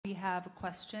have a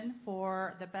question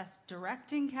for the Best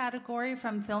Directing category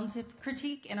from Film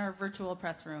Critique in our virtual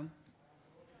press room.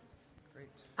 Great.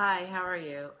 Hi, how are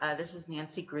you? This is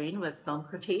Nancy Green with Film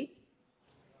Critique.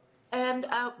 And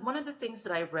one of the things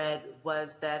that I read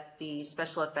was that the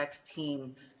special effects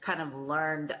team kind of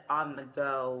learned on the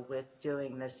go with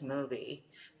doing this movie.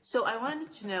 So I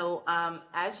wanted to know,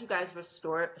 as you guys were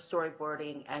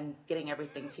storyboarding and getting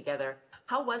everything together,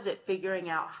 how was it figuring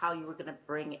out how you were going to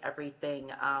bring everything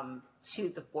to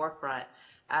the forefront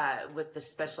with the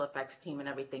special effects team and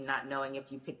everything, not knowing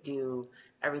if you could do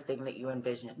everything that you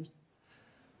envisioned?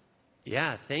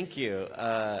 Yeah, thank you.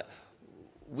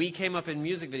 We came up in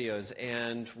music videos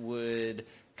and would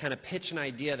kind of pitch an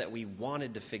idea that we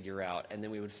wanted to figure out, and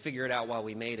then we would figure it out while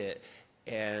we made it.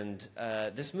 And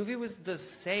this movie was the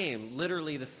same,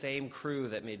 literally the same crew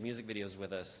that made music videos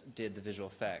with us did the visual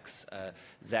effects.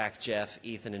 Zach, Jeff,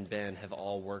 Ethan, and Ben have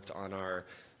all worked on our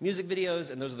music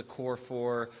videos, and those are the core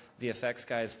four VFX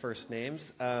guys' first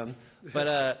names.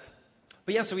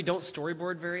 But yeah, so we don't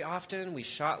storyboard very often. We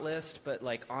shot list, but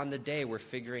like on the day we're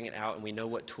figuring it out, and we know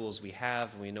what tools we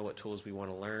have, and we know what tools we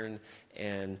want to learn.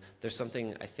 And there's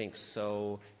something I think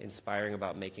so inspiring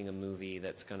about making a movie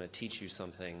that's going to teach you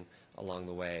something along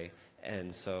the way.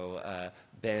 And so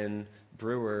Ben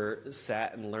Brewer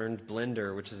sat and learned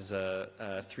Blender, which is a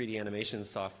 3D animation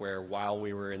software, while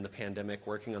we were in the pandemic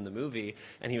working on the movie.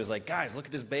 And he was like, guys, look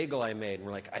at this bagel I made. And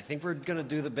we're like, I think we're going to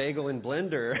do the bagel in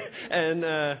Blender.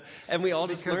 And we all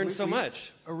just learned so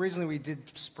much. Originally, we did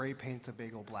spray paint the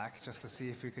bagel black just to see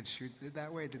if we could shoot it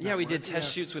that way. Yeah, we did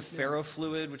test shoots with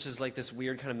ferrofluid, which is like this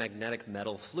weird kind of magnetic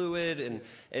metal fluid. And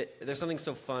there's something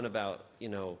so fun about,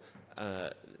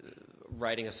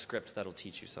 writing a script that'll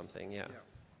teach you something, yeah.